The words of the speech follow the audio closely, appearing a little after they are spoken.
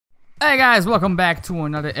Hey guys, welcome back to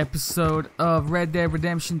another episode of Red Dead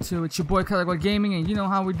Redemption 2. It's your boy Karagol Gaming, and you know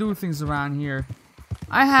how we do things around here.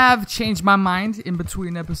 I have changed my mind in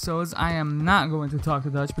between episodes. I am not going to talk to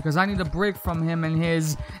Dutch because I need a break from him and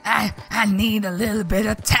his I need a little bit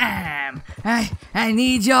of time. I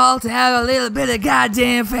need y'all to have a little bit of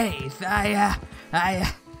goddamn faith. I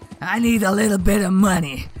need a little bit of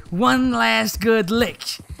money. One last good lick,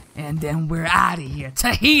 and then we're out of here.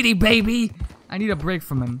 Tahiti, baby! I need a break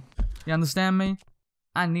from him. You understand me?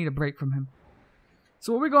 I need a break from him.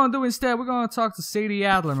 So what we're gonna do instead, we're gonna talk to Sadie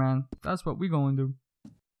Adler, man. That's what we're gonna do.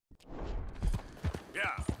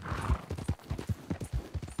 Yeah.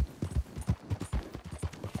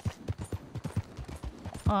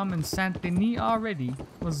 Oh, I'm in Saint Denis already.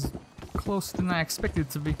 Was closer than I expected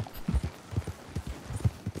to be.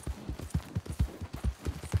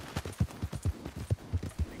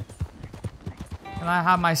 And I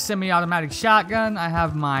have my semi-automatic shotgun. I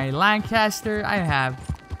have my Lancaster. I have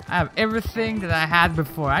everything that I had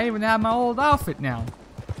before. I even have my old outfit now.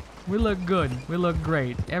 We look good. We look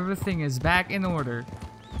great. Everything is back in order.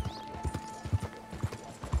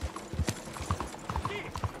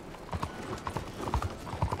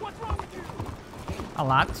 What's wrong with you? A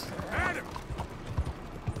lot. Adam!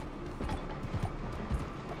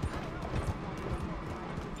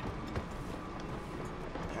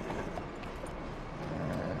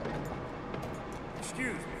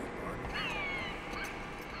 Excuse me,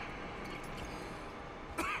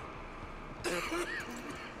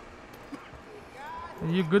 Are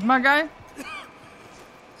you good, my guy?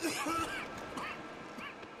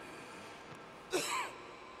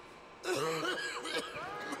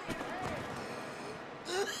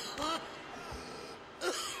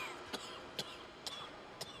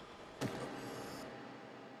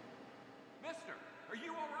 Mister, are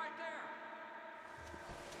you all right there?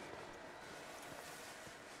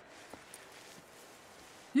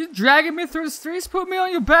 You dragging me through the streets? Put me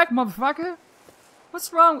on your back, motherfucker.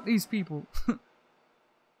 What's wrong with these people?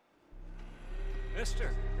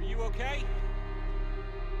 Mister, are you okay?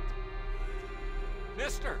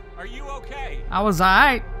 Mister, are you okay? I was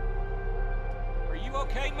alright. Are you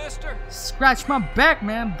okay, mister? Scratch my back,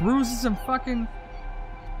 man. Bruises and fucking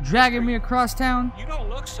dragging me across town. You don't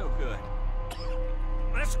look so good.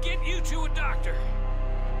 Let's get you to a doctor.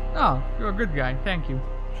 Oh, you're a good guy. Thank you.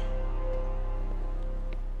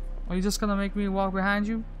 Are you just gonna make me walk behind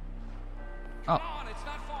you? Oh. Come on, it's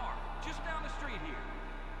not far. Just down the street here.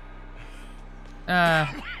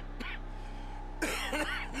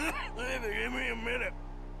 Give me a minute.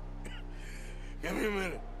 Give me a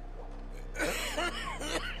minute.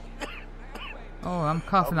 Oh, I'm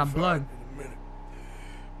coughing up blood. In a minute.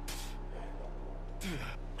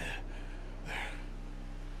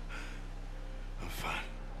 I'm fine.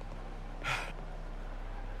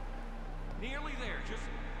 Nearly there, just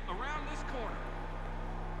around this corner.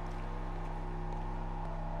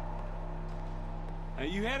 Now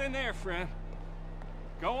you head in there, friend.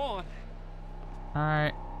 Go on.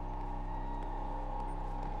 Alright.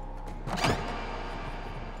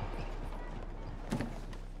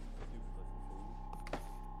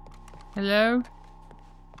 Hello?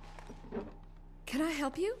 Can I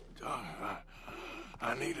help you?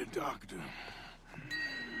 I need a doctor.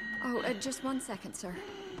 Oh, just 1 second, sir.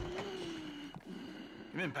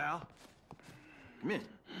 Come in, pal. Come in.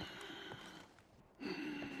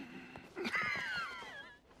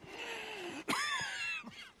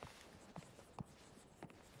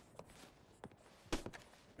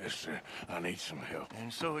 Mister, I need some help.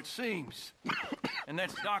 And so it seems. And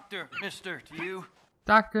that's Dr. Mister to you?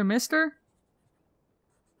 Dr. Mister?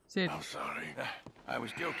 Is it? I'm sorry. I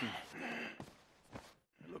was joking.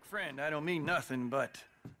 Look, friend, I don't mean nothing, but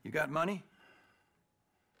you got money?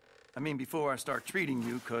 I mean, before I start treating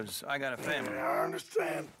you, 'cause I got a family. Yeah, I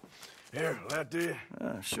understand. Here, that do you?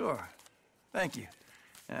 Sure. Thank you.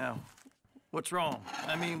 Now, what's wrong?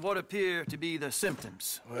 I mean, what appear to be the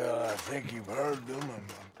symptoms? Well, I think you've heard them. I'm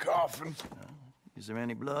coughing. Is there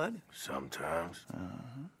any blood? Sometimes.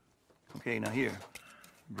 Okay, now here.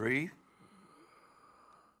 Breathe.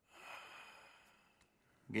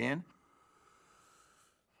 Again.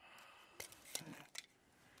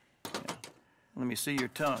 Yeah. Let me see your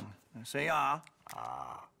tongue. Now say ah.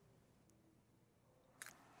 Ah.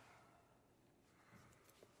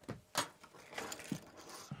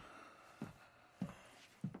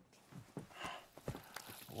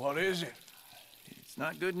 What is it? It's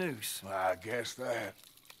not good news. I guess that.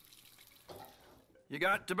 You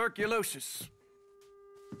got tuberculosis.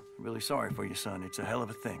 I'm really sorry for you, son. It's a hell of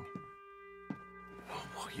a thing.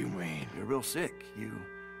 What you mean? You're real sick.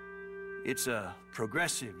 It's a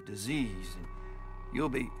progressive disease, and you'll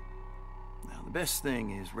be... Now, the best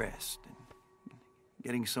thing is rest and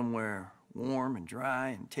getting somewhere warm and dry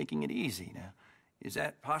and taking it easy. Now, is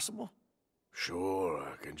that possible? Sure,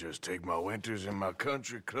 I can just take my winters in my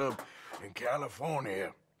country club in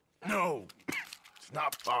California. No, it's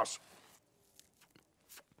not possible.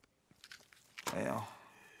 Well,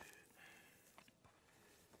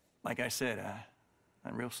 like I said,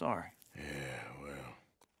 I'm real sorry. Yeah,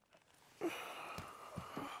 well...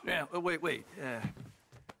 Yeah, wait.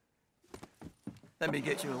 Let me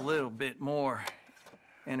get you a little bit more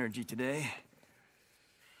energy today.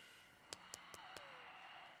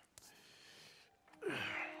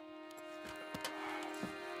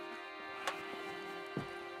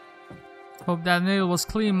 Hope that nail was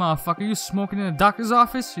clean, motherfucker. You smoking in the doctor's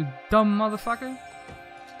office, you dumb motherfucker?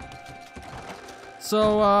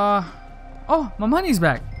 So, oh, my money's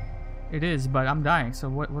back. It is, but I'm dying, so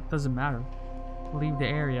what does it matter? Leave the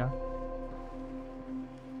area.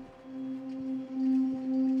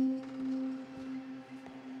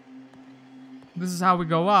 This is how we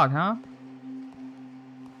go out, huh?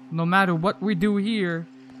 No matter what we do here,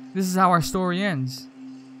 this is how our story ends.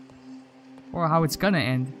 Or how it's gonna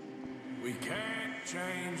end. We can't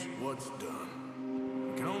change what's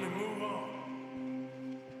done. We can only move on.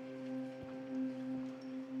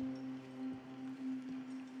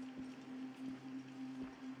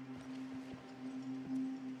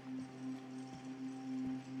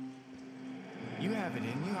 You have it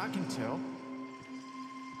in you, I can tell.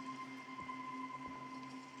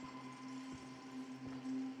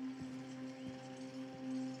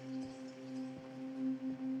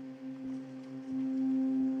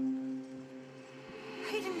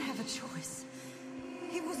 He didn't have a choice.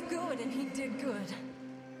 He was good and he did good.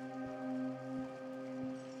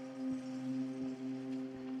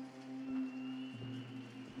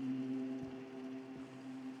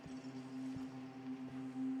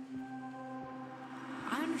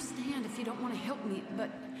 I understand if you don't want to help me, but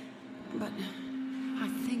I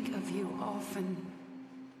think of you often.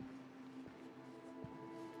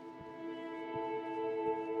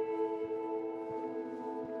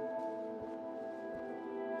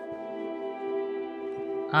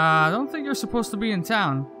 I don't think you're supposed to be in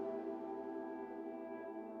town.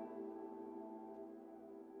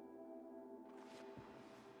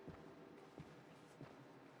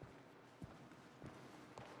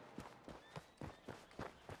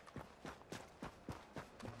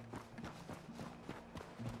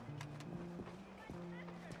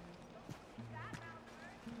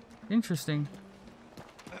 Interesting.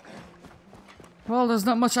 Well, there's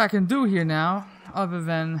not much I can do here now, other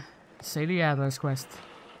than say the Adler's Quest.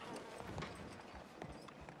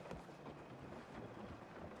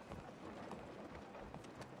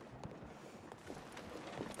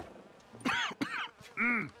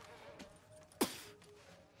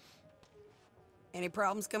 Any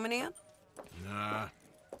problems coming in? Nah.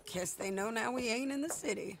 Guess they know now we ain't in the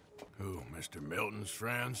city. Who, Mr. Milton's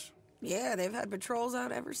friends? Yeah, they've had patrols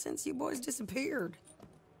out ever since you boys disappeared.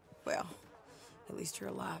 Well, at least you're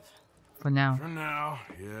alive. For now. For now,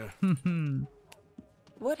 yeah.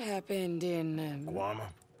 What happened in, Guama?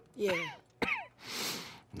 Yeah.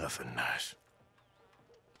 Nothing nice.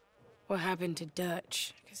 What happened to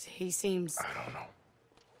Dutch? Because he seems... I don't know.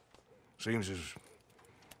 Seems as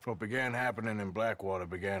what began happening in Blackwater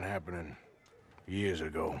began happening years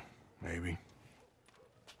ago, maybe.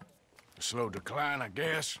 A slow decline, I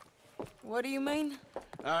guess. What do you mean?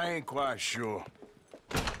 I ain't quite sure.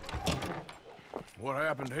 What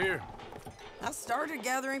happened here? I started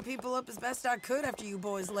gathering people up as best I could after you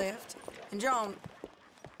boys left. And John,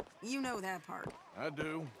 you know that part. I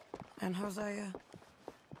do. And Hosea?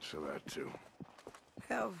 So that too.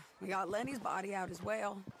 Hell, we got Lenny's body out as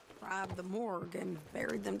well. Robbed the morgue and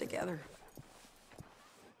buried them together.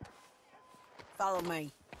 Follow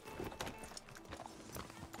me.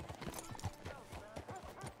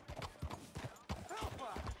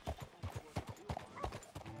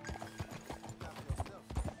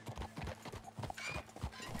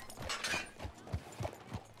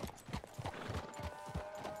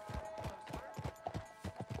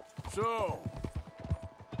 So,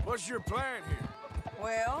 what's your plan here?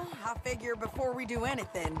 Well, I figure before we do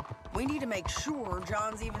anything, we need to make sure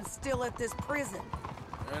John's even still at this prison.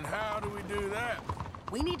 And how do we do that?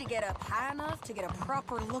 We need to get up high enough to get a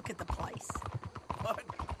proper look at the place. What?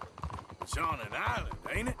 It's on an island,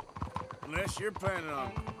 ain't it? Unless you're planning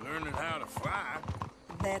on learning how to fly.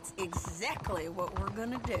 That's exactly what we're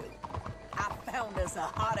gonna do. I found us a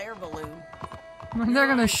hot air balloon. They're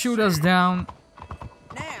gonna shoot us down.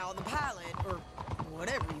 Now, the pilot, or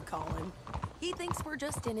whatever you call him, he thinks we're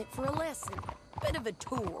just in it for a lesson. Bit of a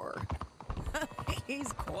tour.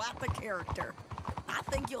 He's quite the character. I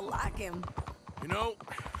think you'll like him. You know,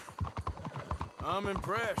 I'm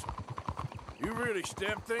impressed. You really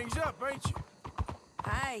stepped things up, ain't you?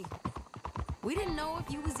 Hey, we didn't know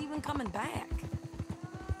if you was even coming back.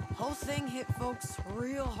 Whole thing hit folks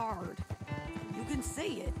real hard. You can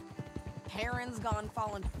see it. Heron's gone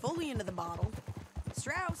falling fully into the bottle.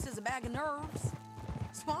 Strauss is a bag of nerves.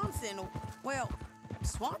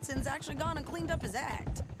 Swanson's actually gone and cleaned up his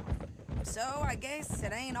act. So I guess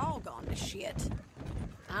it ain't all gone to shit.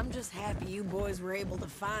 I'm just happy you boys were able to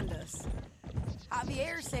find us.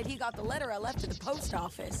 Javier said he got the letter I left at the post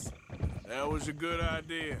office. That was a good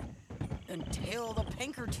idea. Until the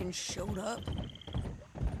Pinkertons showed up.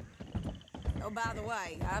 Oh, by the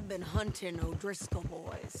way, I've been hunting O'Driscoll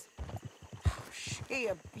boys. Oh, she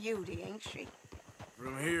a beauty, ain't she?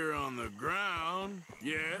 From here on the ground,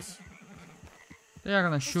 yes. They are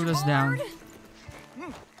gonna shoot us down.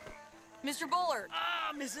 Mr. Bullard.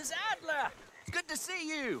 Ah, Mrs. Adler! It's good to see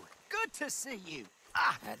you. Good to see you.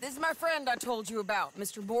 This is my friend I told you about,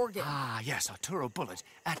 Mr. Morgan. Ah, yes, Arturo Bullard.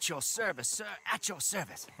 At your service, sir. At your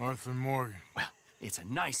service. Arthur Morgan. Well, it's a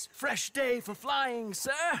nice, fresh day for flying,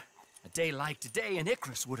 sir. A day like today, an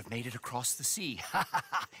Icarus would have made it across the sea.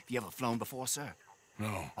 Have you ever flown before, sir?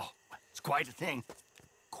 No. Oh, it's quite a thing.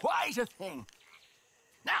 Quite a thing.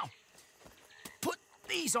 Now, put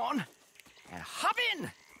these on and hop in.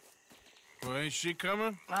 Well, ain't she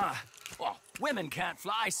coming? Well, women can't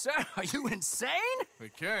fly, sir. Are you insane? They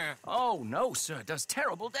can't. Oh, no, sir. It does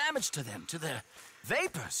terrible damage to them, to their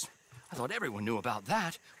vapors. I thought everyone knew about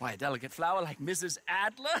that. Why, a delicate flower like Mrs.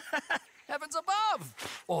 Adler? Heavens above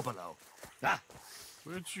or below.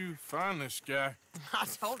 Where'd you find this guy? I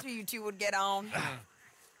told you two would get on.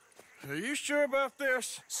 Are you sure about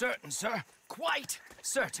this? Certain, sir. Quite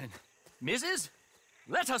certain. Mrs.,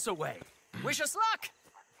 let us away. Wish us luck.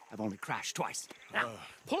 I've only crashed twice. Now,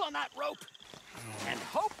 pull on that rope and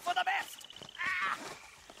hope for the best.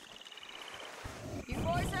 You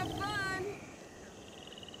boys have fun.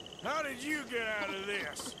 How did you get out of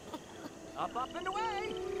this? Up, and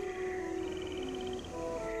away.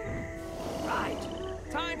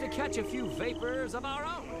 Right. Time to catch a few vapors of our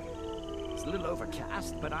own. It's a little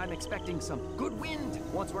overcast, but I'm expecting some good wind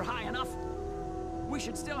once we're high enough. We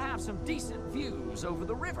should still have some decent views over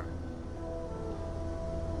the river.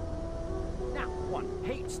 Now, one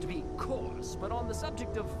hates to be coarse, but on the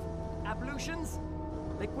subject of ablutions,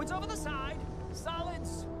 liquids over the side,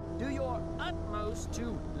 solids, do your utmost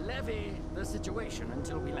to levy the situation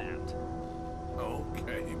until we land.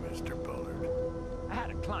 Okay, Mr. Bullard. I had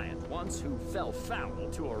a client once who fell foul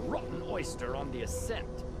to a rotten oyster on the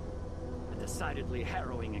ascent. A decidedly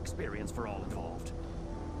harrowing experience for all involved.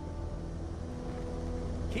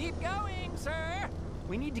 Keep going, sir!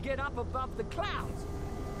 We need to get up above the clouds.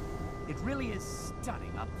 It really is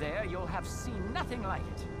stunning up there. You'll have seen nothing like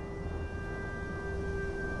it.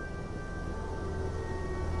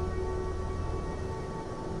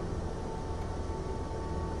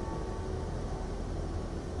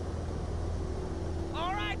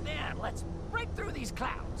 All right, then. Let's break through these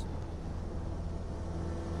clouds.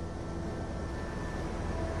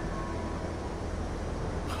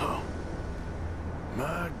 Oh,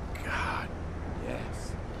 my God.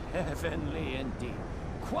 Yes, heavenly indeed.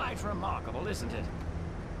 Quite remarkable, isn't it?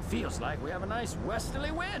 Feels like we have a nice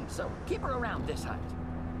westerly wind, so keep her around this height.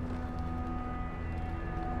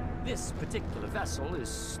 This particular vessel is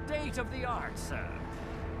state-of-the-art, sir.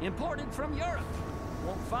 Imported from Europe.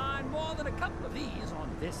 Won't find more than a couple of these on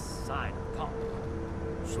this side of the pond.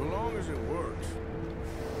 So long as it works.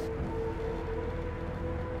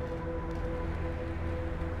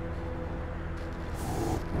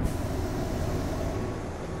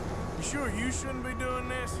 You sure you shouldn't be doing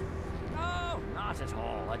this? No, not at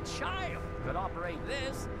all. A child could operate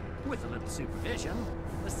this with a little supervision.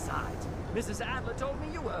 Besides, Mrs. Adler told me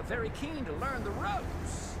you were very keen to learn the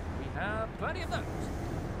ropes. We have plenty of those.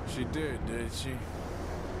 She did she?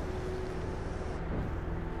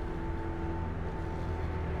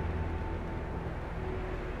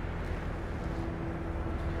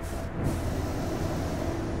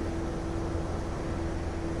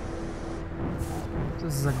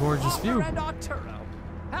 This is a gorgeous view. And Arturo.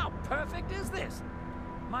 How perfect is this?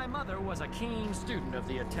 My mother was a keen student of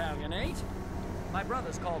the Italianate. My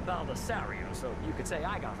brother's called Baldessario, so you could say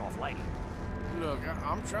I got off lightly. Look,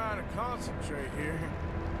 I'm trying to concentrate here.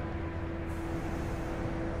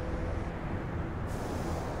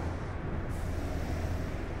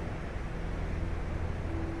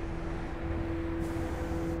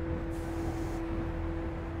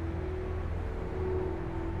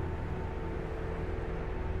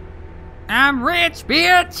 I'm rich,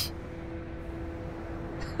 bitch!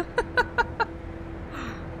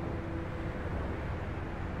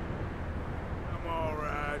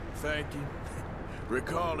 thinking?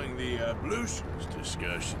 Recalling the ablutions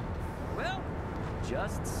discussion. Well,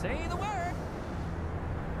 just say the word.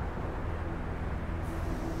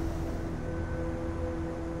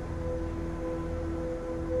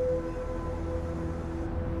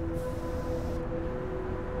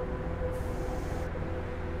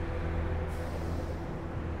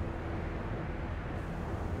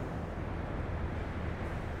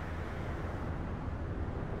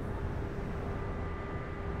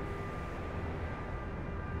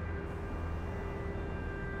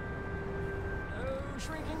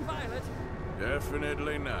 Shrinking violet.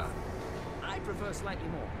 Definitely not. I prefer slightly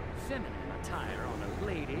more feminine attire on a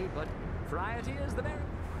lady, but variety is the very...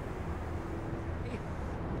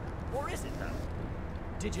 Or is it, though?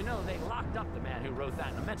 Did you know they locked up the man who wrote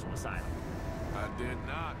that in a mental asylum? I did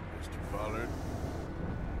not, Mr. Bullard.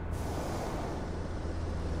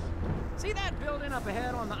 See that building up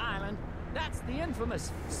ahead on the island? That's the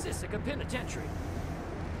infamous Sisika Penitentiary.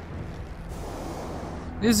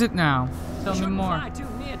 Is it now? Tell me Shouldn't more. fly too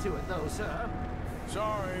near to it, though, sir.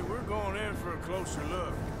 Sorry, we're going in for a closer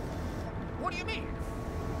look. What do you mean?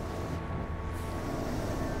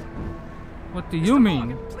 What do you Mr. mean?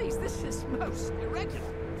 Morgan, please, this is most irregular.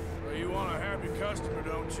 Well, you want a happy customer,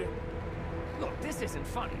 don't you? Look, this isn't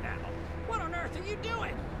funny now. What on earth are you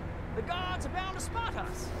doing? The guards are bound to spot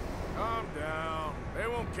us. Calm down. They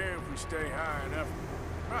won't care if we stay high enough.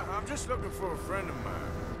 I'm just looking for a friend of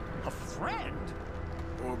mine. A friend?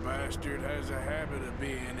 Poor bastard has a habit of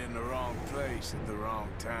being in the wrong place at the wrong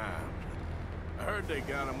time. I heard they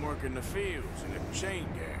got him working the fields in a chain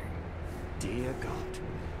gang. Dear God.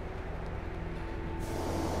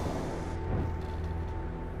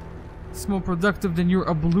 It's more productive than your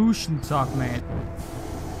ablution talk, man.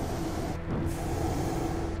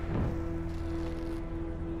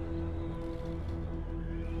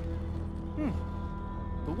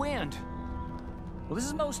 The wind. Well, this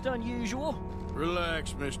is most unusual.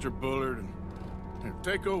 Relax, Mr. Bullard, and here,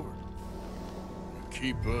 take over.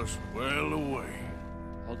 Keep us well away.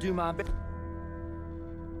 I'll do my best.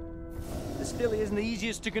 This filly isn't the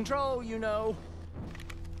easiest to control, you know.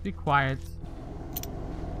 Be quiet.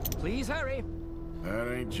 Please hurry. That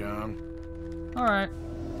ain't John. Alright.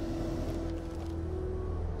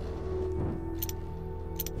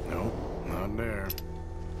 No, not there.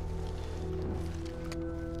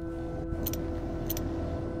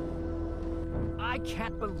 I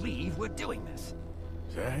can't believe we're doing this.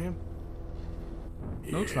 Is that him?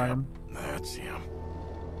 Looks like him. That's him.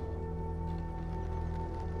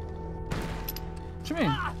 What you mean?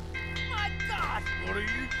 Ah! My God! What are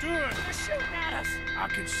you doing? They're shooting at us! I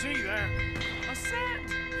can see that.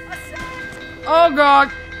 Ascend! Ascend! Oh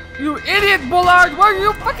god! You idiot, Bullard! What are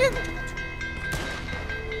you fucking... Didn't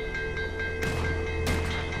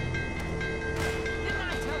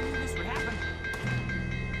I tell you this would happen?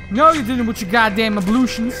 No, you didn't with your goddamn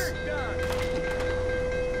ablutions.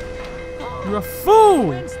 You're a fool!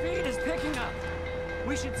 Wind speed is picking up.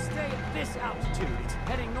 We should stay at this altitude. It's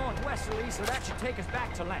heading northwesterly, so that should take us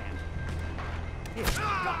back to land. Here,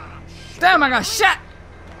 God. Damn, I got shot!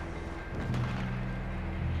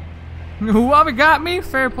 Whoever got me,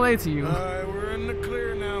 fair play to you. We're in the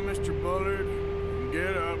clear now, Mr. Bullard.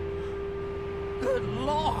 Get up. Good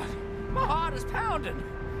Lord! My heart is pounding.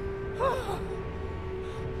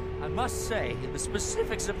 I must say, the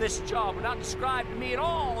specifics of this job were not described to me at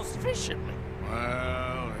all sufficiently.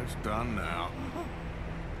 Well, it's done now.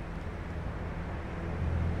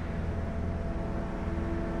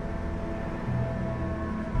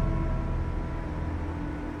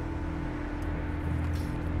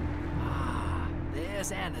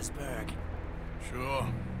 There's Annesburg. Sure.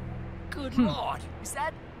 Good Lord! Is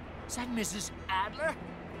that Mrs. Adler?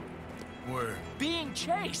 Where? Being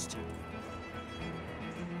chased!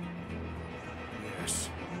 Yes.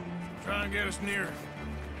 Try and get us near.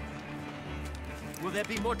 Will there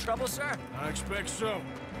be more trouble, sir? I expect so.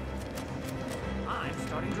 I'm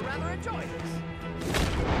starting to rather enjoy this.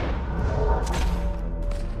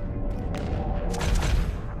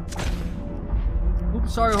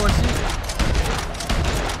 Oops, sorry, horsey.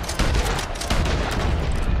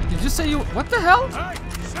 Did you say you... What the hell? Hey,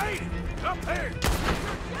 Sadie! Up here!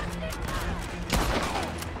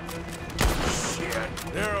 Shit!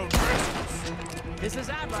 They're O'Driscolls. Mrs.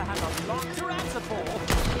 Adler has a lot to answer for.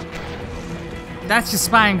 That's your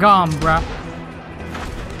spine gone, bruh.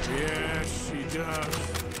 Yes, she does.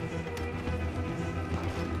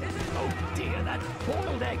 Oh dear, that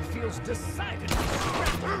boiled egg feels decidedly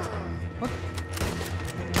scrambled. What?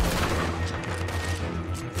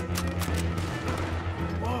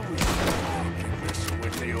 What are we doing? Messing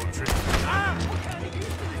with the O'Driscolls. Ah! What kind of use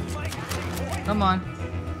is this like? Come on.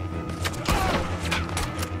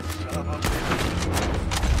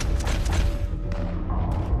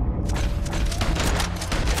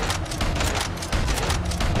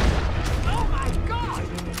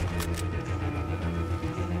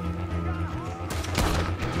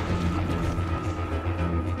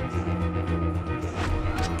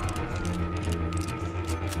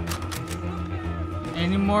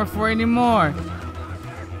 Any more for any more.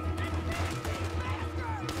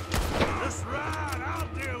 Just ride, I'll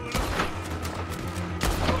deal with him.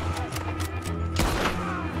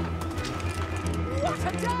 What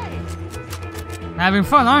a day! Having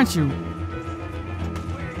fun, aren't you?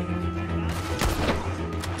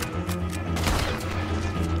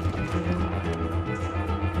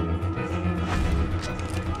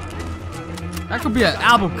 That could be an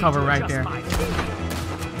album cover right there.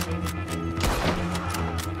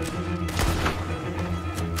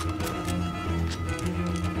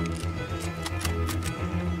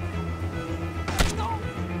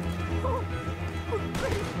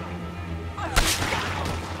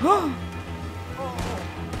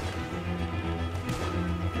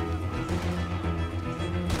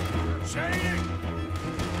 Shady!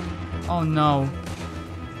 Oh no.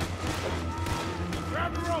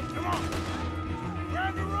 Grab the rope, come on!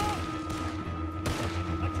 Grab the rope!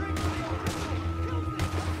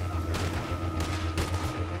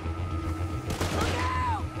 Look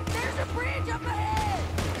out! There's a bridge up ahead!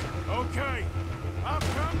 Okay, I'll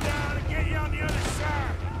come down and get you on the other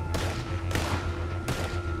side.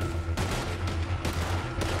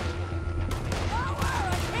 Lower! I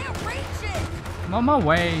can't reach it! I'm on my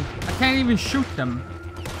way. I can't even shoot them.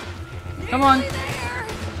 Come on. Nearly there!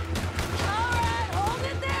 Alright, hold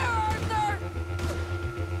it there, Arthur!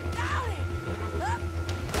 Got it! Up! Up!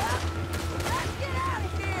 Let's get out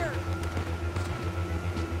of here!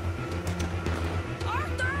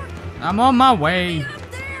 Arthur! I'm on my way. Get up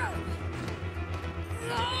there!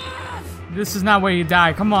 Ah! This is not where you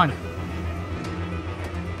die. Come on.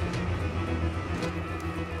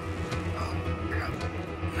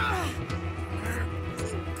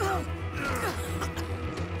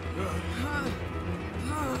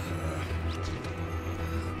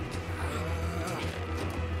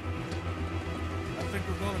 I think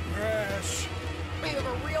we're gonna crash. We have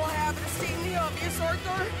a real habit of seeing the obvious,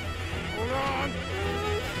 Arthur. Hold on.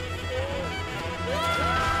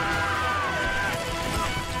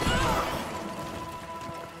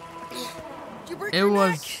 Did you break It your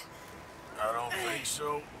was. neck? I don't think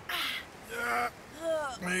so.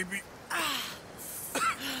 Maybe.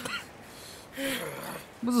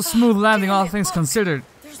 It was a smooth landing, all things considered.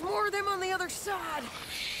 There's more of them on the other side.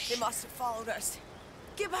 They must have followed us.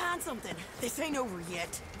 Get behind something. This ain't over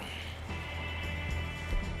yet.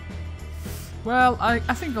 Well, I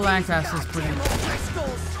think the Lancaster's pretty. Goddamn old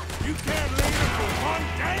Bristol's. You can't leave it for one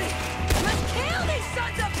day. Let's kill these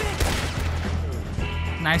sons of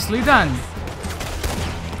bitches! Nicely done.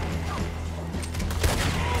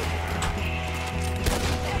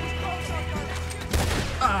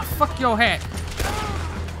 Ah, fuck your head.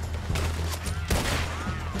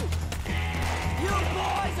 You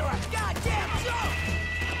boys are a goddamn joke!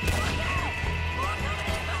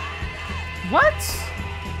 What?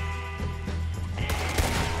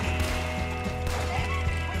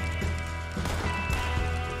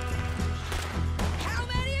 How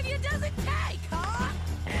many of you does it take, huh?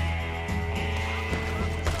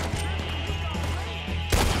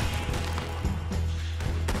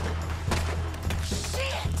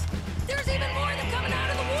 Shit! There's even more of them coming out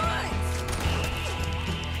of the woods!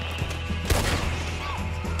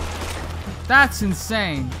 That's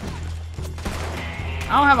insane. I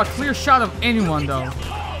don't have a clear shot of anyone though.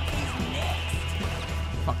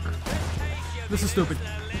 Fuck. This is stupid.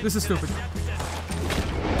 This is stupid.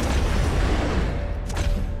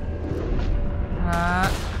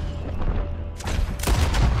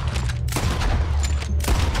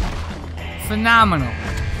 Phenomenal.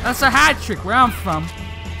 That's a hat trick where I'm from. Send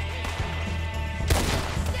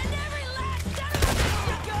every last son of a bitch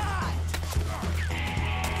you got!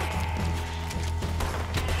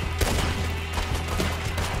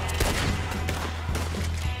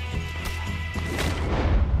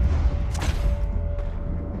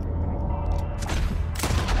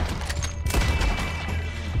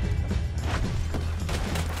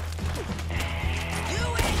 You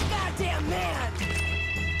ain't goddamn man!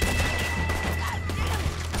 Goddamn!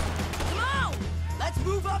 Come on! Let's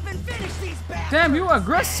move up and finish these bastards! Damn, you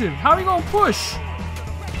aggressive. How are you gonna push?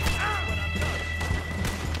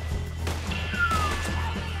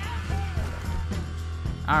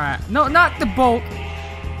 Alright. No, not the bolt.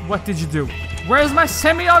 What did you do? Where's my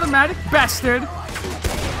semi-automatic bastard?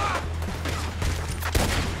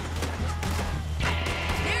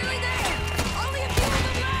 Nearly there! Only a few of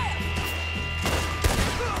them left!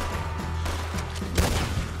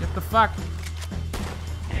 Get the fuck.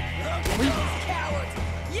 Those cowards!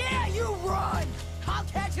 Yeah, you run! I'll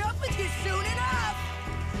catch up with you soon enough!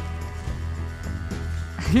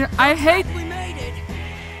 Here, I hate. We made it!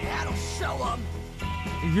 That'll show them!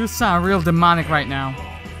 You sound real demonic right now.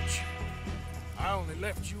 I only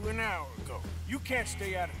left you an hour ago. You can't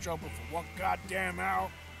stay out of trouble for one goddamn hour.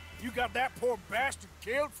 You got that poor bastard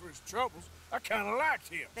killed for his troubles. I kinda liked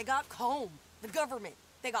him. They got Combe, the government.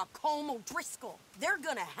 They got Combe O'Driscoll. They're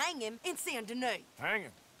gonna hang him in Saint Denis. Hang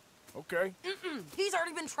him. Okay. He's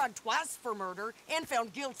already been tried twice for murder and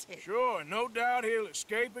found guilty. Sure, no doubt he'll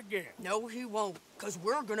escape again. No, he won't, because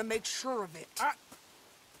we're gonna make sure of it.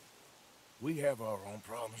 We have our own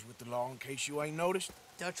problems with the law, in case you ain't noticed.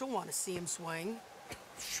 Dutch will want to see him swing.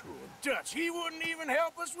 Sure, Dutch, he wouldn't even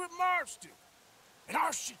help us with Marston. And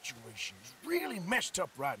our situation is really messed up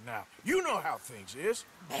right now. You know how things is.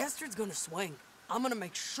 Bastard's gonna swing. I'm gonna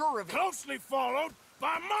make sure of it. Closely followed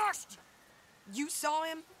by Marston. You saw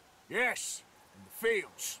him? Yes, in the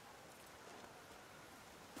fields.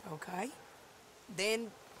 Okay.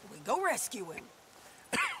 Then we go rescue him.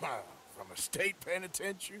 From a state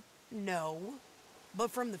penitentiary? No.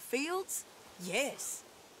 But from the fields? Yes.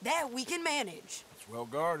 That we can manage. It's well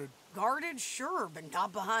guarded. Guarded, sure, but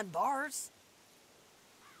not behind bars.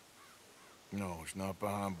 No, it's not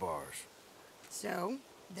behind bars. So,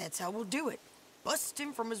 that's how we'll do it. Bust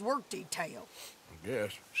him from his work detail. I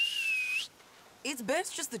guess. It's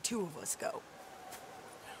best just the two of us go.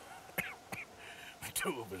 The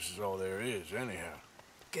two of us is all there is, anyhow.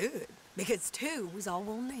 Good. Because two is all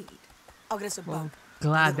we'll need. I'll get us a boat.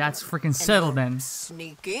 Glad that's freaking settled then.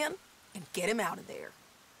 Sneak in and get him out of there.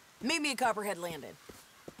 Meet me at Copperhead Landing.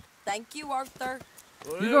 Thank you, Arthur.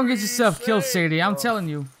 You're gonna get yourself killed, Sadie. I'm telling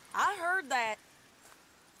you. I heard that.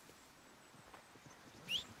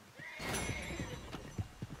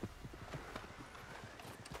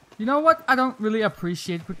 You know what I don't really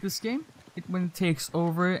appreciate with this game? When it takes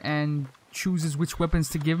over and chooses which weapons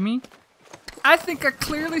to give me. I think I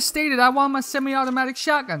clearly stated I want my semi-automatic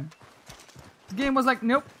shotgun. The game was like,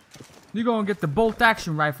 nope. You're gonna get the bolt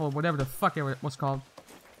action rifle, whatever the fuck it was called.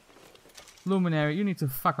 Luminary, you need to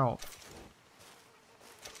fuck off.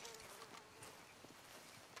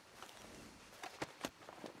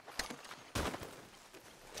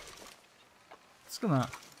 Just gonna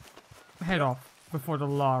head off before the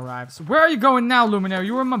law arrives. Where are you going now, Luminary?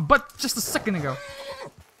 You were in my butt just a second ago.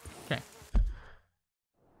 Okay.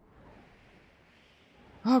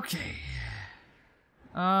 Okay.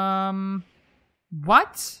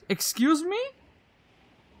 What? Excuse me?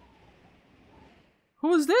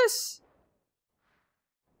 Who is this?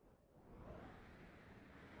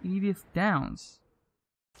 Edith Downs.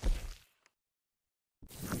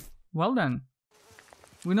 Well then.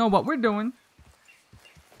 We know what we're doing.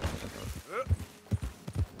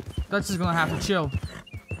 Dutch is gonna have to chill.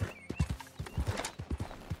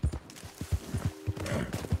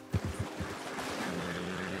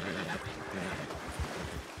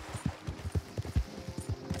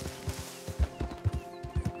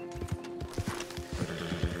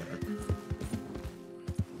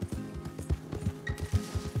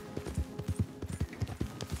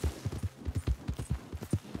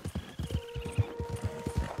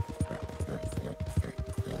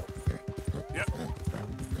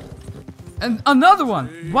 And another one!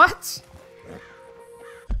 What?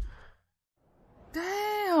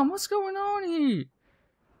 Damn, what's going on here?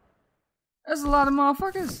 There's a lot of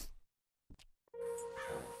motherfuckers.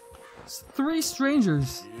 It's 3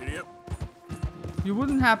 strangers. Yep. You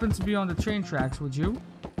wouldn't happen to be on the train tracks, would you?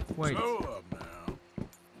 Wait. Slow up now.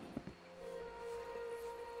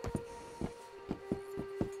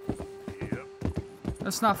 Yep.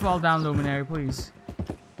 Let's not fall down, Luminary, please.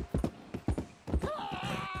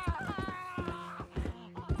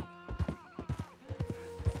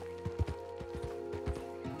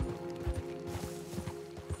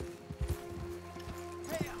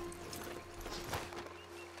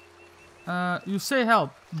 You say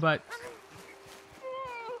help, but...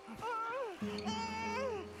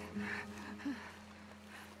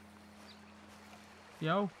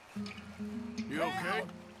 Yo? You okay?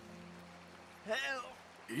 Hell,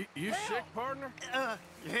 You sick, partner?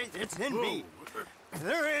 it's in me.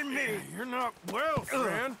 They're in me. You're not well,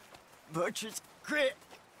 friend. Butcher's Creek.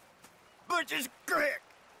 Butcher's Creek.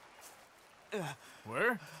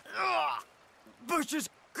 Where? Butcher's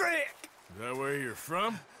Creek. Is that where you're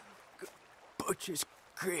from? Butcher's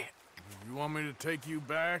Creek. You want me to take you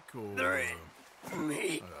back, or... They're in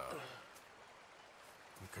me.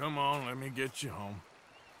 Come on, let me get you home.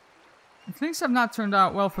 Things have not turned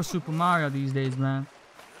out well for Super Mario these days, man.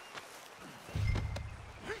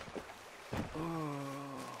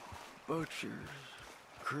 Butcher's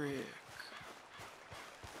Creek.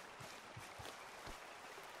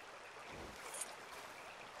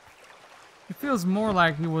 It feels more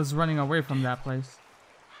like he was running away from that place.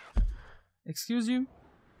 Excuse you?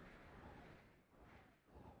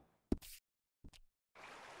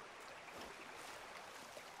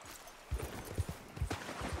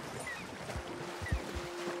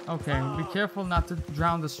 Okay, be careful not to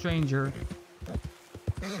drown the stranger.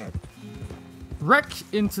 Wreck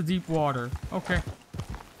into deep water. Okay.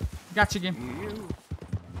 Gotcha, game.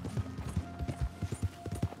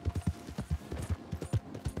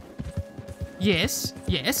 Yes,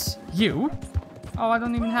 yes, you. Oh, I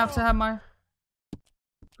don't even have to have my...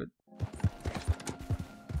 Good.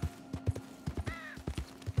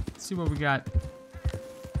 Let's see what we got.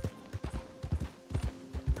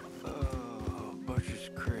 Bush's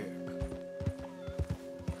Creek.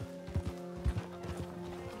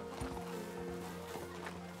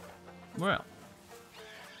 Well.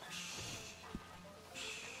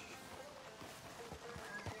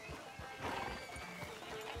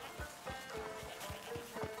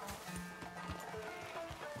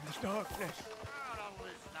 Darkness.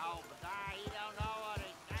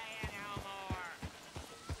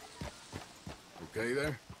 Okay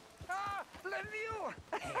there? Ah, Lemieux!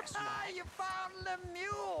 You found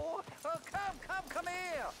Lemieux! Oh, come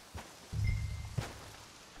here!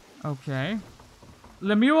 Okay.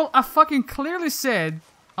 Lemuel, I fucking clearly said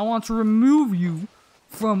I want to remove you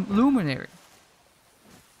from Luminary.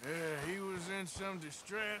 Yeah, he was in some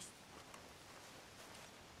distress.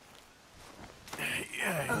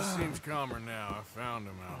 Yeah, he seems calmer now. I found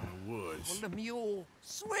him out in the woods. Well, Lemieux,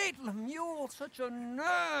 sweet Lemieux, such a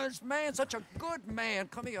nice man, such a good man.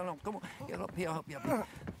 Come here, come on, get up here, help you up.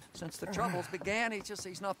 Since the troubles began,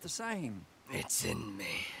 he's not the same. It's in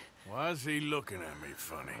me. Why is he looking at me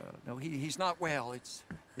funny? No, he's not well. It's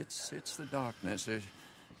the darkness.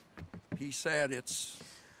 He said it's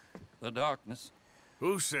the darkness.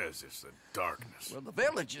 Who says it's the darkness? Well, the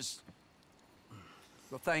village is.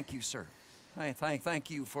 Well, thank you, sir. Thank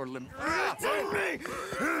you for What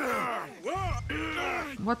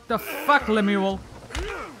the fuck, Lemuel?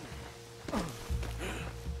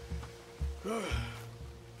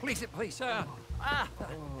 Please,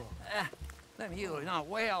 Lemieux, not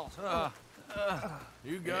well.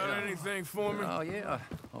 You got anything for me? Oh, yeah,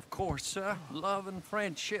 of course, sir. Love and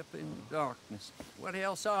friendship in darkness. What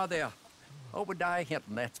else are there? Obadiah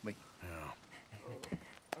Hinton, that's me. Yeah.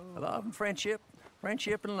 Love and friendship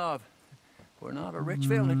and love. We're not a rich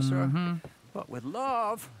village, sir, but with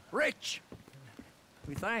love, rich.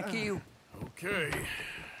 We thank you. Okay.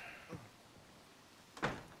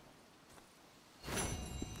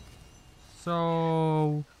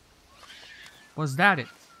 So... was that it?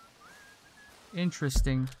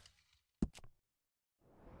 Interesting.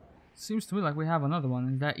 Seems to me like we have another one.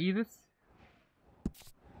 Is that Edith?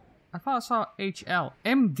 I thought I saw HL.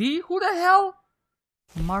 MD? Who the hell?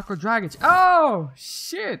 Marko Dragic. Oh,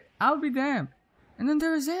 shit. I'll be damned. And then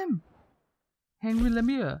there is him. Henry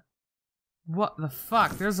Lemieux. What the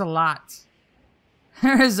fuck? There's a lot.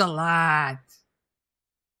 There's a lot.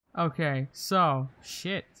 Okay, so,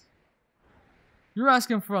 shit. You're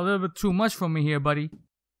asking for a little bit too much from me here, buddy.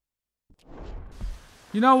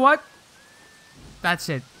 You know what? That's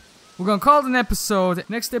it. We're gonna call it an episode.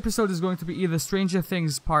 Next episode is going to be either Stranger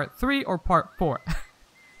Things Part 3 or Part 4.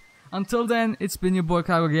 Until then, it's been your boy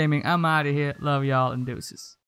Karagol Gaming. I'm out of here. Love y'all and deuces.